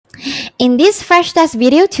In this Freshdesk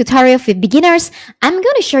video tutorial for beginners, I'm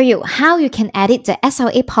going to show you how you can edit the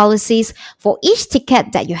SLA policies for each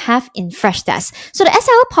ticket that you have in Freshdesk. So the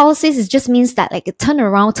SLA policies just means that like a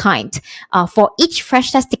turnaround time for each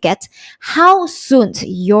Freshdesk ticket, how soon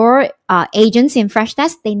your agents in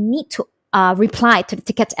Freshdesk, they need to reply to the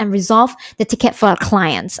ticket and resolve the ticket for our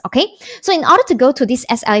clients. Okay, so in order to go to these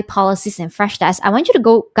SLA policies in Freshdesk, I want you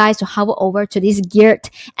to guys to hover over to this geared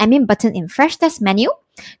admin button in Freshdesk menu.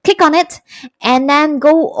 Click on it and then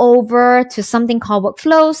go over to something called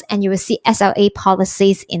workflows, and you will see SLA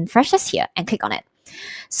policies in Freshdesk here, and click on it.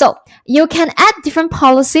 So you can add different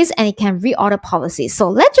policies and you can reorder policies. So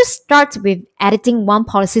let's just start with editing one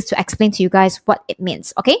policy to explain to you guys what it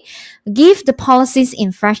means. Okay, give the policies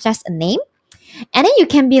in Freshdesk a name, and then you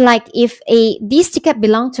can be like, if this ticket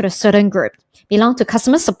belong to a certain group, belong to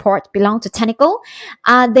customer support, belong to technical,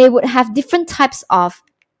 they would have different types of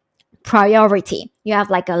priority. You have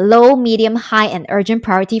like a low, medium, high, and urgent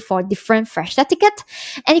priority for different Freshdesk ticket,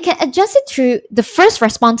 and you can adjust it to the first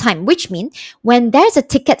response time, which means when there's a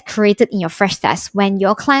ticket created in your Freshdesk, when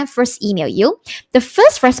your client first email you, the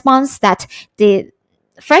first response that the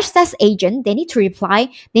Freshdesk agent, they need to reply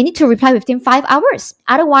within 5 hours.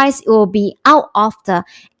 Otherwise, it will be out of the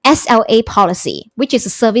SLA policy, which is a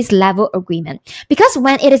service level agreement. Because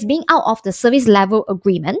when it is being out of the service level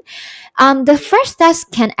agreement, the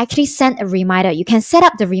Freshdesk can actually send a reminder. You can set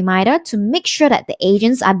up the reminder to make sure that the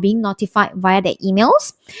agents are being notified via their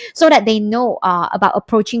emails so that they know about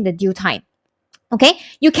approaching the due time. Okay,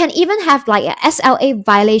 you can even have like a SLA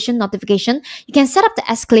violation notification. You can set up the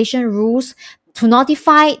escalation rules to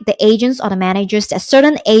notify the agents or the managers that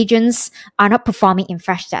certain agents are not performing in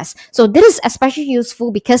Freshdesk. So this is especially useful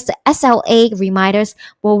because the SLA reminders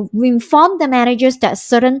will inform the managers that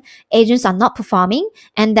certain agents are not performing,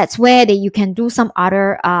 and that's where you can do some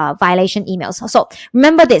other violation emails. So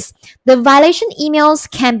remember this, the violation emails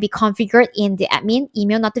can be configured in the admin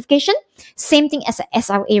email notification, same thing as an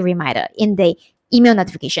SLA reminder in the email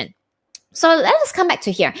notification. So let us come back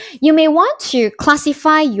to here. You may want to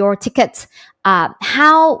classify your tickets,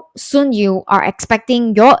 how soon you are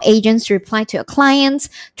expecting your agents to reply to your clients,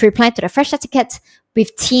 to reply to the Freshdesk ticket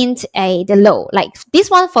within the low. Like this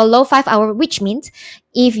one for low 5 hour, which means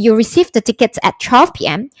if you receive the tickets at 12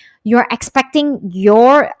 p.m., you're expecting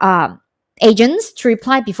your agents to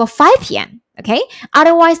reply before 5 p.m. Okay,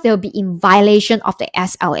 otherwise they'll be in violation of the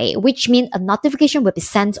SLA, which means a notification will be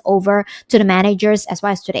sent over to the managers as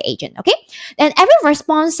well as to the agent. Okay, then every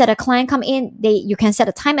response that a client come in, you can set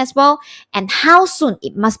a time as well, and how soon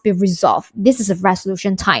it must be resolved. This is a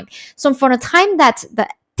resolution time. So for the time that the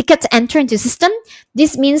tickets enter into the system,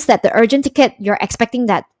 this means that the urgent ticket, you're expecting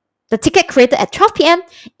that the ticket created at 12 p.m.,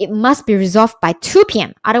 it must be resolved by 2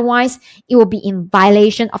 p.m. Otherwise, it will be in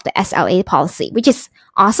violation of the SLA policy, which is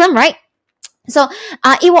awesome, right? So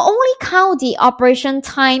it will only count the operation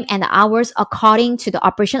time and the hours according to the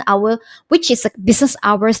operation hour, which is the business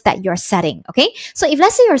hours that you're setting. Okay, so if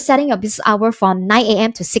let's say you're setting your business hour from 9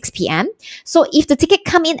 a.m. to 6 p.m. So if the ticket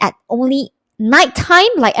come in at only night time,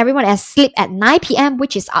 like everyone has sleep at 9 p.m.,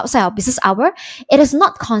 which is outside of business hour, it is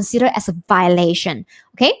not considered as a violation.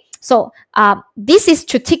 Okay, so this is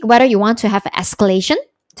to tick whether you want to have an escalation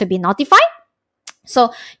to be notified.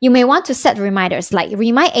 So you may want to set reminders like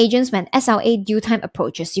remind agents when SLA due time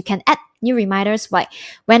approaches. You can add new reminders like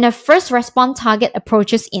when a first response target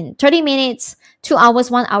approaches in 30 minutes, 2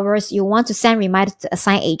 hours, 1 hour, you want to send reminders to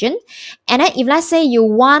assign agent. And then if let's say you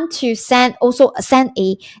want to send a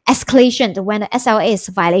escalation to when the SLA is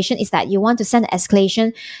a violation, is that you want to send an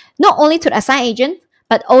escalation not only to the assigned agent,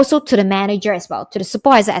 but also to the manager as well, to the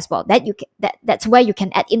supervisor as well. That's where you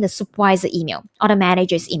can add in the supervisor email or the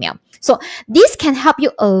manager's email. So this can help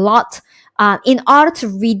you a lot in order to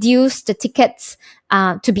reduce the tickets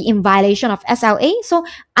to be in violation of SLA. So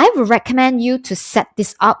I would recommend you to set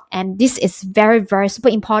this up, and this is very, very super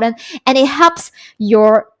important, and it helps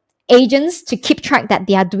your agents to keep track that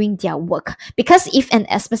they are doing their work. Because if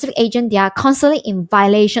a specific agent, they are constantly in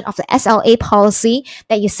violation of the SLA policy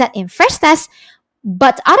that you set in Freshdesk,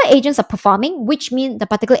 but other agents are performing, which means the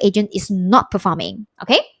particular agent is not performing.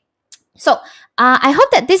 Okay, so I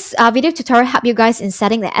hope that this video tutorial helped you guys in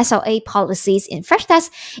setting the SLA policies in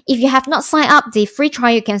Freshdesk. If you have not signed up the free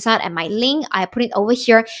trial, you can sign up at my link. I put it over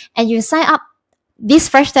here, and you sign up this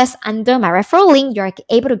Freshdesk under my referral link. You're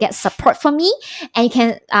able to get support from me, and you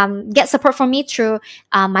can get support from me through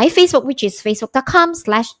my Facebook, which is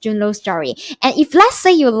facebook.com/JunLoStory. And if let's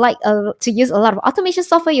say you like to use a lot of automation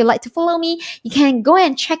software, you like to follow me, you can go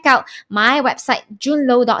and check out my website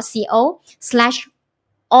junlo.co/all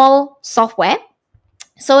software.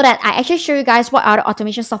 so that I actually show you guys what other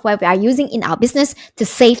automation software we are using in our business to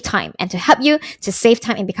save time and to help you to save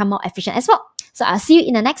time and become more efficient as well. So I'll see you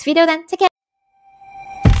in the next video then. Take care.